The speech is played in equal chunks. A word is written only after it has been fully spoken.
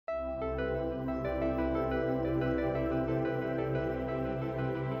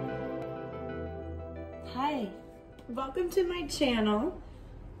Hi, welcome to my channel,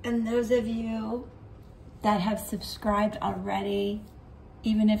 and those of you that have subscribed already,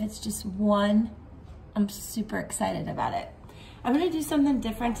 even if it's just one, I'm super excited about it. I'm going to do something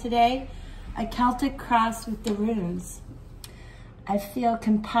different today, a Celtic cross with the runes. I feel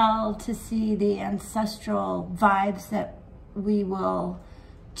compelled to see the ancestral vibes that we will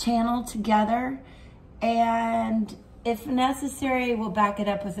channel together, and if necessary, we'll back it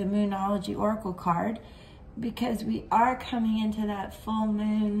up with a Moonology Oracle card, because we are coming into that full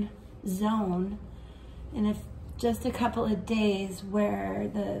moon zone in just a couple of days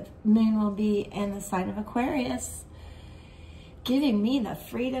where the moon will be in the sign of Aquarius, giving me the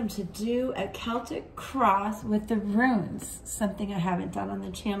freedom to do a Celtic cross with the runes, something I haven't done on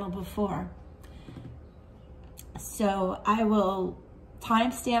the channel before. So I will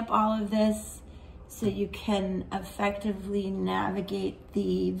timestamp all of this so you can effectively navigate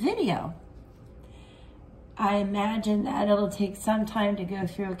the video. I imagine that it'll take some time to go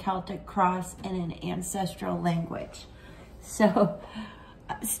through a Celtic cross in an ancestral language. So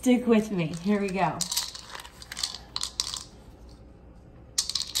stick with me. Here we go.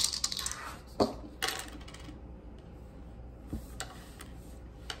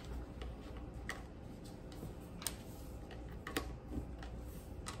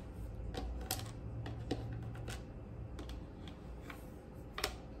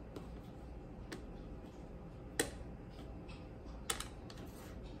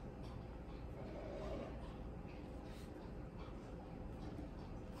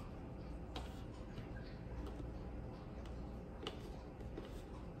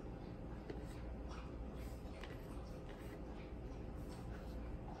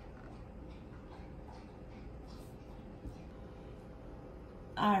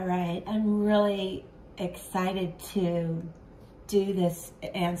 All right, I'm really excited to do this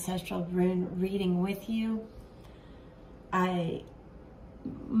ancestral rune reading with you. I'm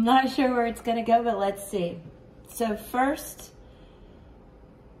not sure where it's gonna go, but let's see. So first,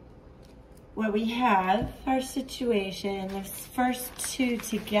 what we have, our situation, the first two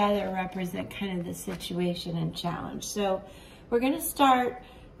together represent kind of the situation and challenge. So we're gonna start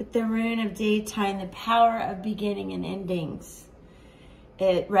with the rune of daytime, the power of beginning and endings.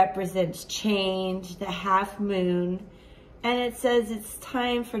 It represents change, the half moon, and it says it's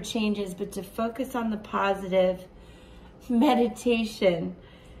time for changes, but to focus on the positive. Meditation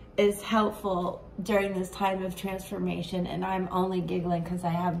is helpful during this time of transformation, and I'm only giggling because I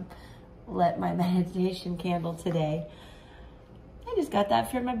haven't lit my meditation candle today. I just got that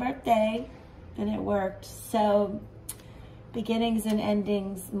for my birthday, and it worked. So, beginnings and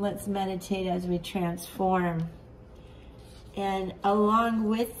endings, let's meditate as we transform. And along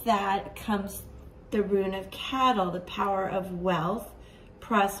with that comes the rune of cattle, the power of wealth,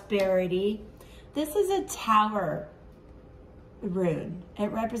 prosperity. This is a tower rune. It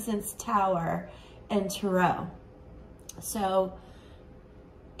represents tower and tarot. So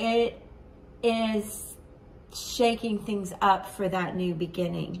it is shaking things up for that new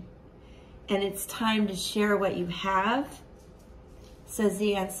beginning. And it's time to share what you have, says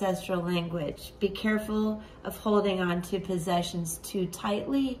the ancestral language. Be careful of holding on to possessions too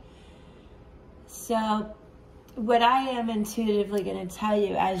tightly. So what I am intuitively going to tell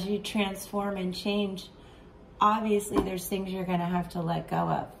you as you transform and change, obviously there's things you're going to have to let go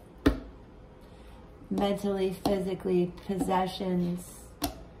of. Mentally, physically, possessions,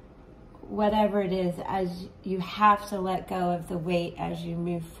 whatever it is, as you have to let go of the weight as you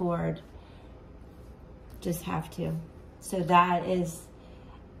move forward. Just have to. So that is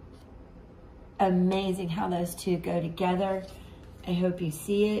amazing how those two go together. I hope you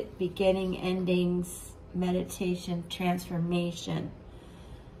see it. Beginning, endings, meditation, transformation.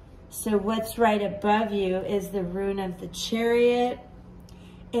 So what's right above you is the rune of the Chariot.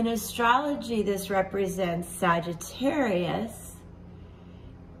 In astrology, this represents Sagittarius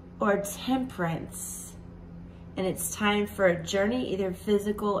or Temperance. And it's time for a journey, either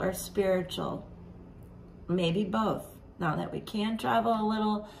physical or spiritual. Maybe both. Now that we can travel a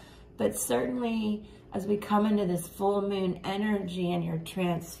little, but certainly as we come into this full moon energy and you're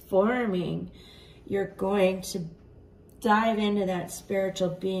transforming, you're going to dive into that spiritual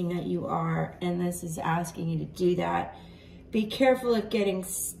being that you are, and this is asking you to do that. Be careful of getting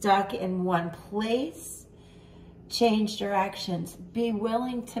stuck in one place. Change directions. Be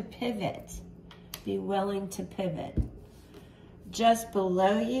willing to pivot. Be willing to pivot. Just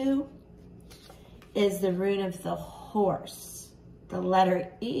below you is the rune of the horse, the letter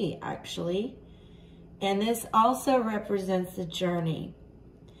E actually, and this also represents the journey,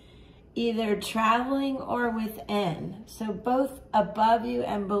 either traveling or within. So both above you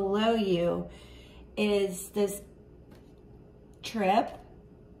and below you is this trip,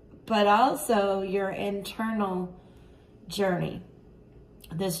 but also your internal journey,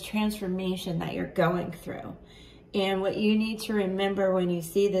 this transformation that you're going through. And what you need to remember when you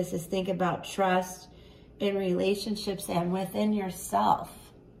see this is think about trust in relationships and within yourself.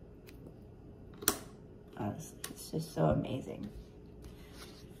 Honestly, it's just so amazing.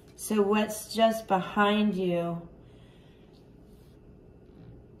 So what's just behind you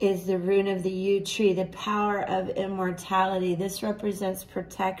is the rune of the yew tree, the power of immortality. This represents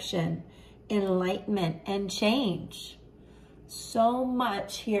protection, enlightenment, and change. So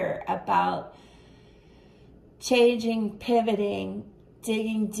much here about changing, pivoting,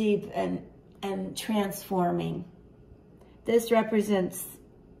 digging deep, and transforming. This represents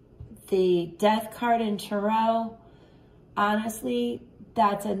the death card in tarot. Honestly,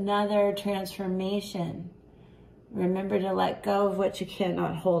 that's another transformation. Remember to let go of what you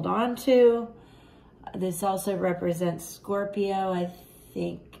cannot hold on to. This also represents Scorpio. I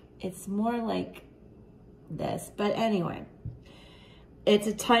think it's more like this. But anyway, it's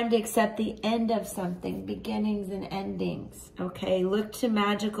a time to accept the end of something, beginnings and endings. Okay, look to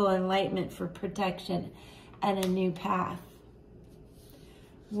magical enlightenment for protection and a new path.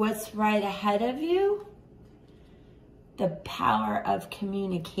 What's right ahead of you? The power of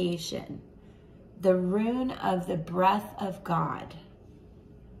communication. The rune of the breath of God.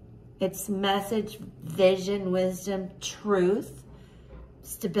 It's message, vision, wisdom, truth,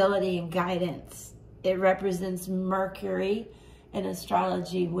 stability, and guidance. It represents Mercury in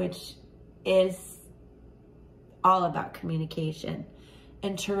astrology, which is all about communication.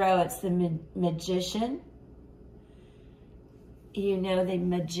 In tarot, it's the magician. You know, the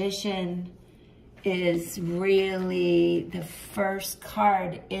magician is really the first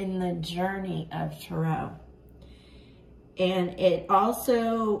card in the journey of tarot. And it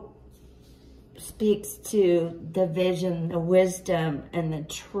also speaks to the vision, the wisdom, and the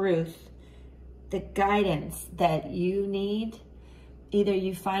truth, the guidance that you need. Either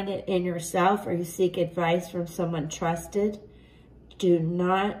you find it in yourself or you seek advice from someone trusted. Do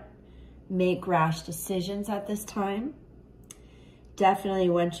not make rash decisions at this time. Definitely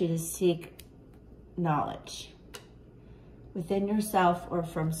want you to seek knowledge within yourself or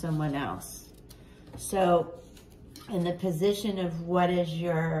from someone else. So in the position of what is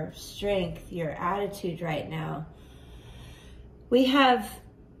your strength, your attitude right now, we have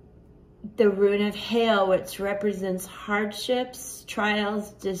the rune of hail, which represents hardships,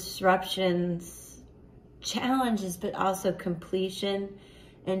 trials, disruptions, challenges, but also completion.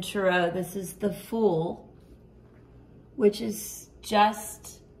 In tarot, this is the Fool, which is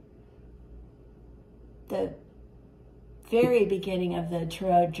just the very beginning of the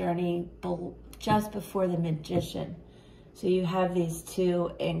tarot journey, just before the magician. So you have these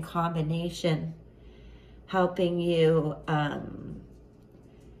two in combination, helping you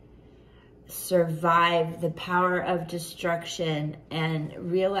survive the power of destruction and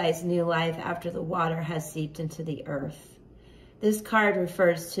realize new life after the water has seeped into the earth. This card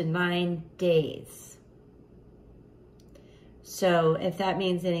refers to 9 days. So if that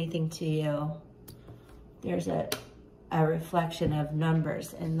means anything to you, there's a reflection of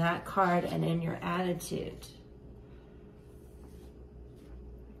numbers in that card and in your attitude.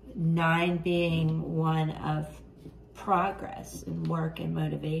 9 being one of progress and work and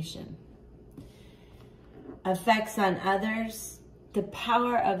motivation. Effects on others, the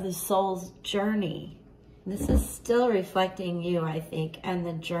power of the soul's journey. This is still reflecting you, I think, and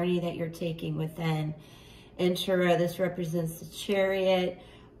the journey that you're taking within. In tarot, this represents the Chariot,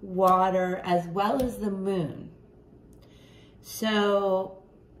 water, as well as the moon. So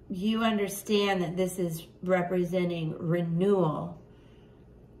you understand that this is representing renewal,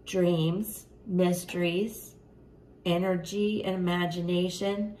 dreams, mysteries, energy, and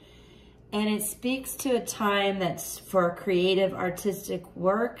imagination. And it speaks to a time that's for creative, artistic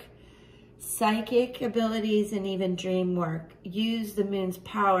work, psychic abilities, and even dream work. Use the moon's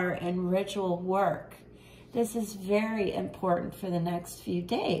power in ritual work. This is very important for the next few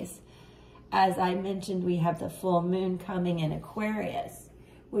days. As I mentioned, we have the full moon coming in Aquarius,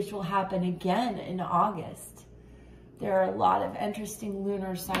 which will happen again in August. There are a lot of interesting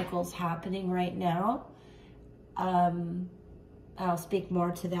lunar cycles happening right now. I'll speak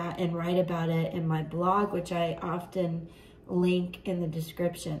more to that and write about it in my blog, which I often link in the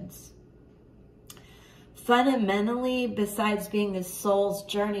descriptions. Fundamentally, besides being the soul's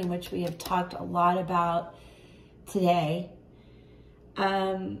journey, which we have talked a lot about today,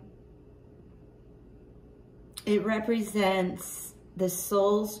 it represents the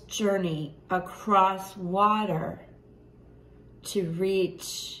soul's journey across water to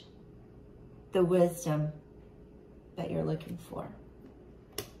reach the wisdom that you're looking for.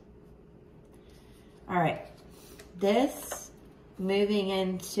 All right, this moving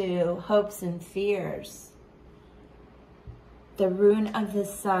into hopes and fears. The rune of the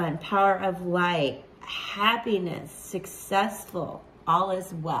sun, power of light, happiness, successful, all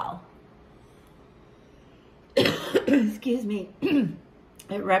is well. Excuse me.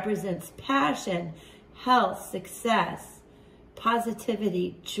 It represents passion, health, success,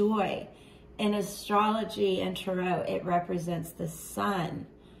 positivity, joy. In astrology and tarot, it represents the sun.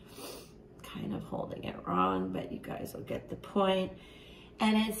 Kind of holding it wrong, but you guys will get the point.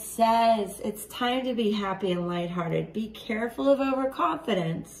 And it says it's time to be happy and lighthearted. Be careful of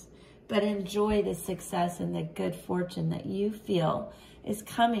overconfidence, but enjoy the success and the good fortune that you feel is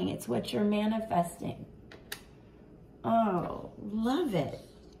coming. It's what you're manifesting. Oh, love it.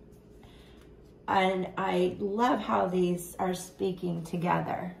 And I love how these are speaking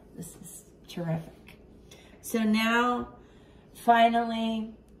together. This is terrific. So now,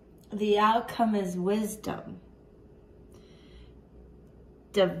 finally, the outcome is wisdom.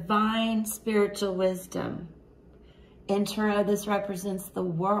 Divine spiritual wisdom. In tarot, this represents the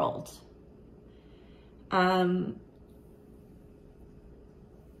world. In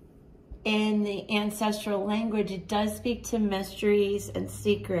the ancestral language, it does speak to mysteries and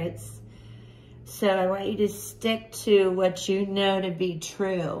secrets. So I want you to stick to what you know to be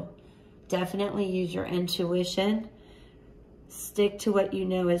true. Definitely use your intuition. Stick to what you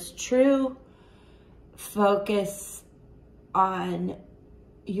know is true. Focus on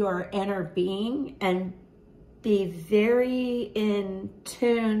your inner being and be very in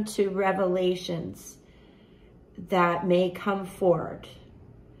tune to revelations that may come forward.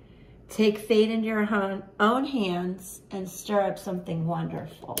 Take fate into your own hands and stir up something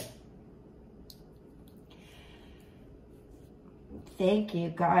wonderful. Thank you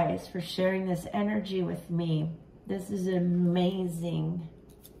guys for sharing this energy with me. This is an amazing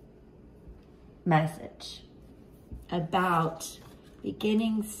message about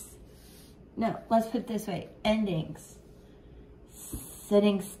beginnings. No, let's put it this way. Endings.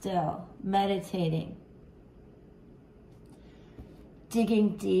 Sitting still. Meditating.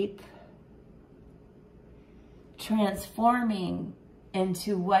 Digging deep. Transforming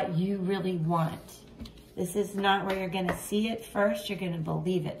into what you really want. This is not where you're going to see it first. You're going to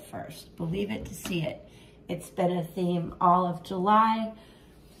believe it first. Believe it to see it. It's been a theme all of July.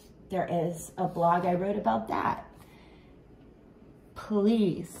 There is a blog I wrote about that.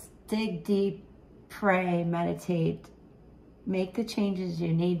 Please dig deep, pray, meditate, make the changes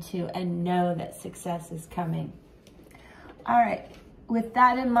you need to, and know that success is coming. All right. With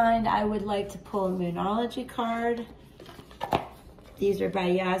that in mind, I would like to pull a Moonology card. These are by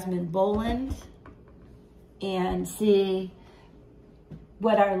Yasmin Borland. And see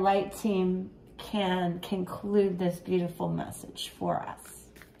what our light team can conclude this beautiful message for us.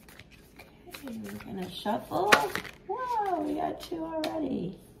 Okay, we're gonna shuffle. Wow, we got 2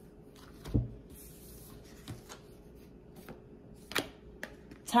 already.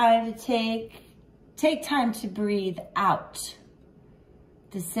 Time to take time to breathe out.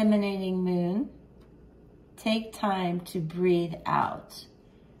 Disseminating moon. Take time to breathe out.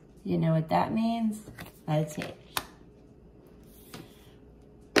 You know what that means? Meditate.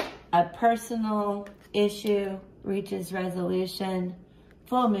 A personal issue reaches resolution.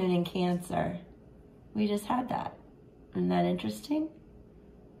 Full moon in Cancer. We just had that. Isn't that interesting?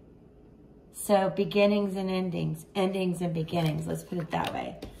 So beginnings and endings. Endings and beginnings. Let's put it that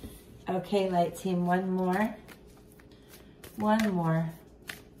way. Okay, light team, one more. One more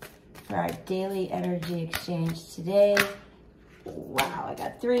for our daily energy exchange today. Wow, I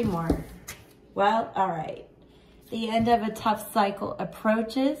got 3 more. Well, all right. The end of a tough cycle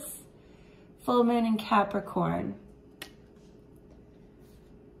approaches. Full moon in Capricorn.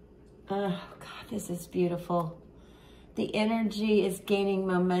 Oh, God, this is beautiful. The energy is gaining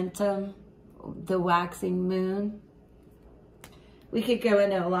momentum. The waxing moon. We could go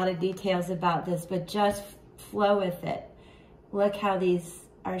into a lot of details about this, but just flow with it. Look how these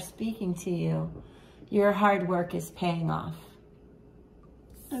are speaking to you. Your hard work is paying off.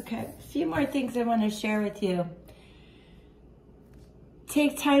 Okay, a few more things I want to share with you.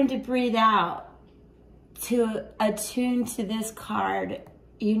 Take time to breathe out. To attune to this card,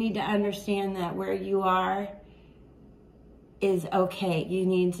 you need to understand that where you are is okay. You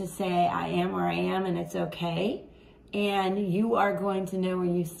need to say, I am where I am, and it's okay. And you are going to know where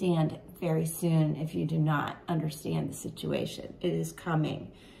you stand very soon if you do not understand the situation. It is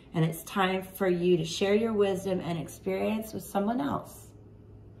coming. And it's time for you to share your wisdom and experience with someone else.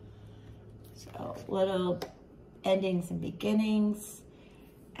 So little endings and beginnings.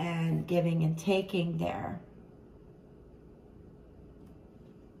 and giving and taking there.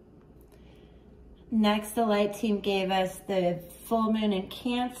 Next, the light team gave us the full moon in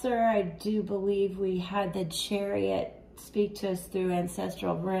Cancer. I do believe we had the Chariot speak to us through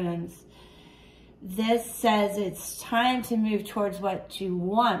Ancestral Runes. This says it's time to move towards what you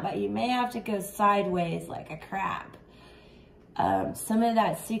want, but you may have to go sideways like a crab. Some of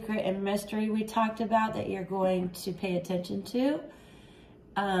that secret and mystery we talked about that you're going to pay attention to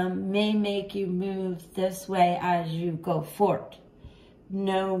may make you move this way as you go forward.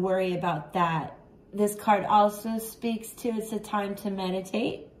 No worry about that. This card also speaks to it's a time to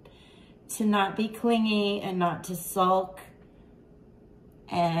meditate, to not be clingy and not to sulk.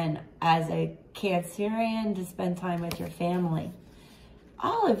 And as a Cancerian, to spend time with your family.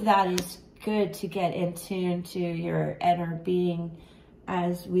 All of that is good to get in tune to your inner being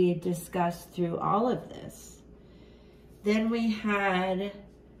as we discussed through all of this. Then we had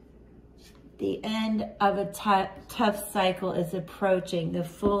the end of a tough cycle is approaching, the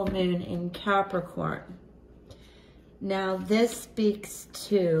full moon in Capricorn. Now this speaks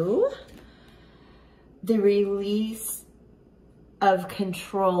to the release of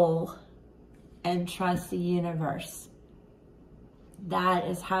control and trust the universe. That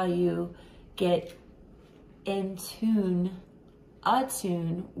is how you get in tune,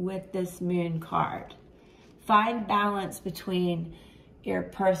 attune with this moon card. Find balance between your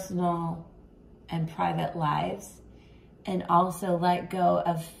personal and private lives, and also let go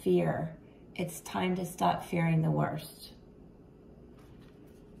of fear. It's time to stop fearing the worst.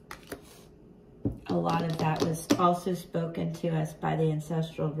 A lot of that was also spoken to us by the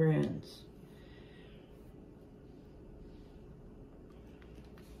Ancestral Runes.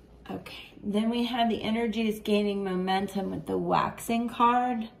 Okay, then we have the energies gaining momentum with the Waxing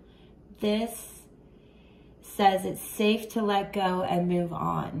card. This says it's safe to let go and move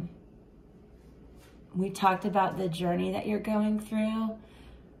on. We talked about the journey that you're going through.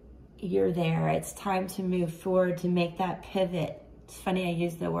 You're there. It's time to move forward, to make that pivot. It's funny I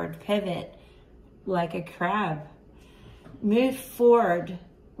use the word pivot, like a crab. Move forward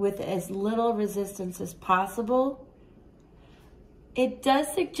with as little resistance as possible. It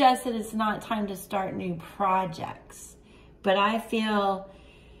does suggest that it's not time to start new projects, but I feel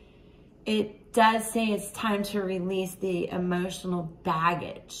it does say it's time to release the emotional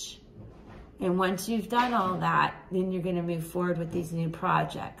baggage. And once you've done all that, then you're going to move forward with these new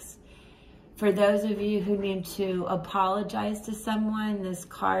projects. For those of you who need to apologize to someone, this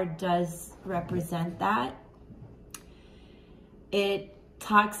card does represent that. It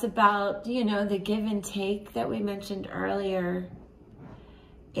talks about, you know, the give and take that we mentioned earlier.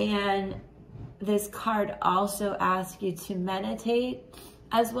 And this card also asks you to meditate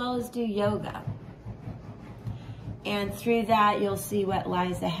as well as do yoga. And through that, you'll see what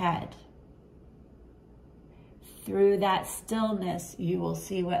lies ahead. Through that stillness, you will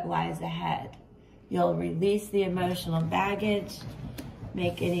see what lies ahead. You'll release the emotional baggage,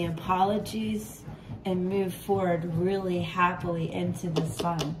 make any apologies, and move forward really happily into the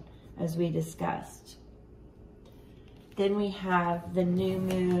sun, as we discussed. Then we have the new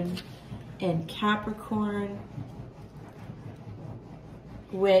moon in Capricorn,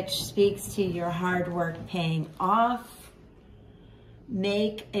 which speaks to your hard work paying off.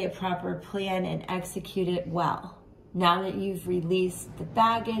 Make a proper plan and execute it well. Now that you've released the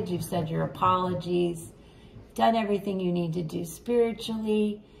baggage, you've said your apologies, done everything you need to do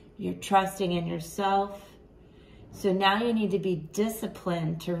spiritually, you're trusting in yourself. So now you need to be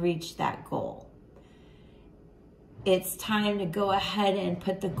disciplined to reach that goal. It's time to go ahead and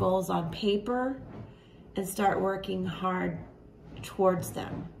put the goals on paper and start working hard towards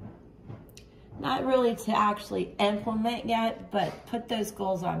them. Not really to actually implement yet, but put those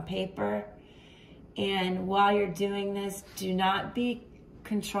goals on paper. And while you're doing this, do not be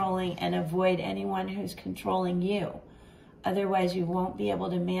controlling and avoid anyone who's controlling you. Otherwise, you won't be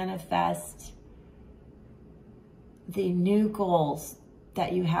able to manifest the new goals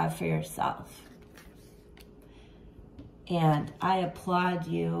that you have for yourself. And I applaud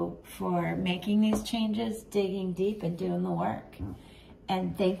you for making these changes, digging deep and doing the work.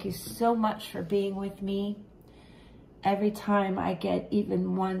 And thank you so much for being with me. Every time I get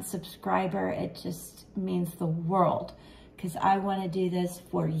even one subscriber, it just means the world, because I want to do this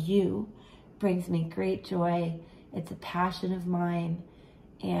for you. It brings me great joy. It's a passion of mine.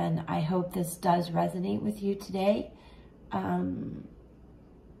 And I hope this does resonate with you today. And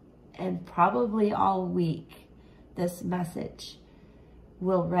probably all week, this message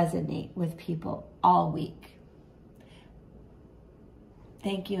will resonate with people all week.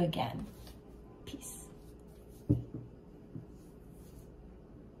 Thank you again. Peace.